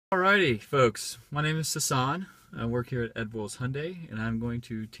Alrighty, folks. My name is Sasan. I work here at Edwell's Hyundai, and I'm going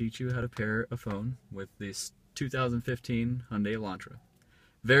to teach you how to pair a phone with this 2015 Hyundai Elantra.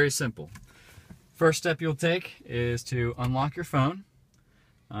 Very simple. First step you'll take is to unlock your phone.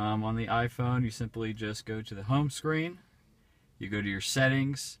 On the iPhone, you simply just go to the home screen, you go to your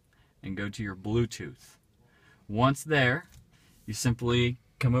settings, and go to your Bluetooth. Once there, you simply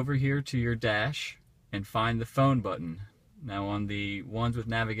come over here to your dash and find the phone button. Now on the ones with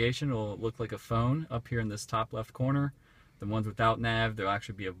navigation, it'll look like a phone up here in this top left corner. The ones without nav, there'll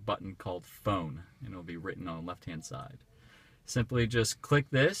actually be a button called phone, and it'll be written on the left hand side. Simply just click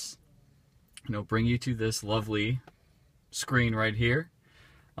this, and it'll bring you to this lovely screen right here.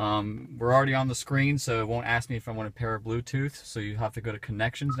 We're already on the screen, so it won't ask me if I want to pair Bluetooth, so you have to go to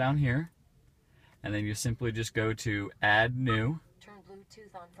connections down here, and then you simply just go to add new. Turn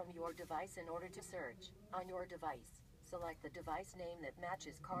Bluetooth on from your device in order to search on your device. Select the device name that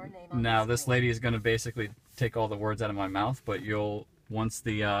matches car name on Now the this screen. lady is going to basically take all the words out of my mouth, but once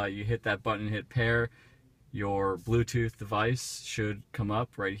you hit that button, hit pair, your Bluetooth device should come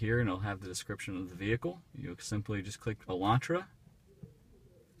up right here, and it'll have the description of the vehicle. You'll simply just click Elantra,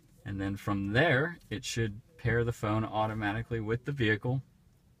 and then from there it should pair the phone automatically with the vehicle.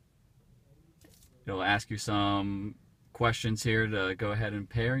 It'll ask you some questions here to go ahead and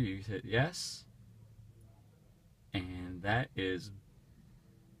pair. You hit yes, and that is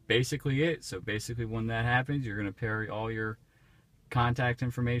basically it. So basically when that happens, you're going to pair all your contact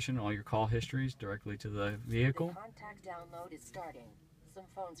information, all your call histories directly to the vehicle. The contact download is starting. Some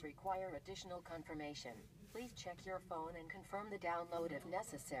phones require additional confirmation. Please check your phone and confirm the download if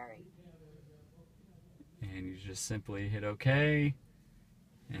necessary. And you just simply hit OK.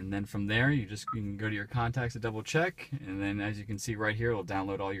 And then from there, you can go to your contacts to double check. And then as you can see right here, it'll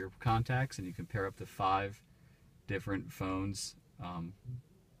download all your contacts, and you can pair up to 5 different phones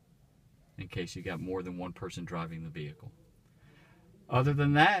in case you got more than one person driving the vehicle. Other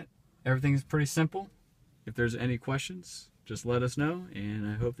than that, everything's pretty simple. If there's any questions, just let us know, and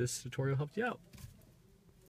I hope this tutorial helped you out.